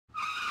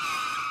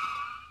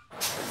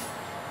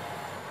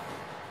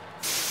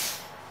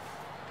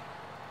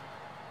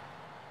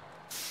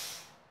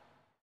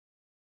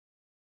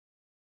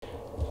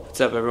What's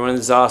up, everyone?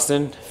 This is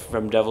Austin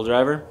from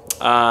DevilDriver.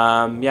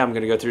 Yeah, I'm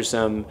gonna go through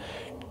some,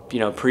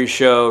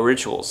 pre-show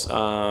rituals.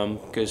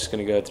 Just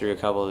gonna go through a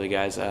couple of the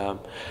guys.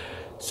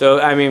 So,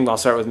 I'll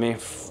start with me.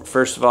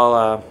 First of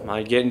all,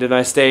 I get into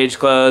my stage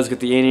clothes, get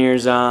the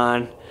in-ears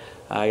on.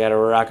 I gotta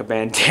rock a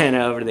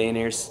bandana over the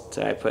in-ears,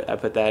 so I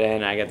put that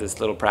in. I got this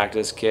little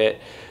practice kit,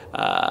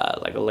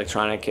 like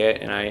electronic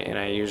kit, and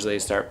I usually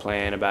start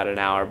playing about an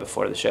hour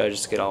before the show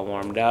just to get all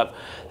warmed up.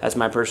 That's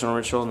my personal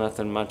ritual.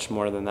 Nothing much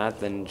more than that,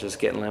 than just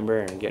getting limber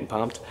and getting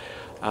pumped.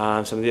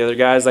 Some of the other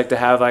guys like to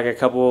have like a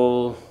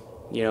couple,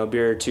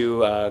 beer or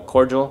two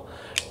cordial,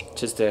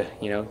 just to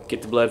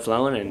get the blood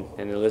flowing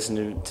and to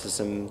listen to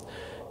some,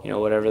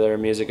 whatever their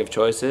music of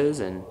choice is,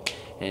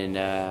 and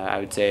I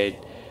would say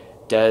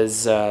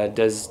does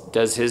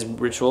his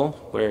ritual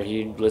where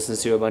he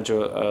listens to a bunch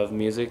of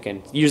music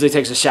and usually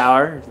takes a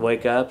shower,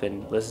 wake up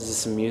and listens to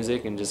some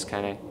music and just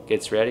kind of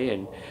gets ready,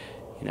 and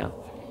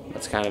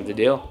that's kind of the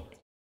deal.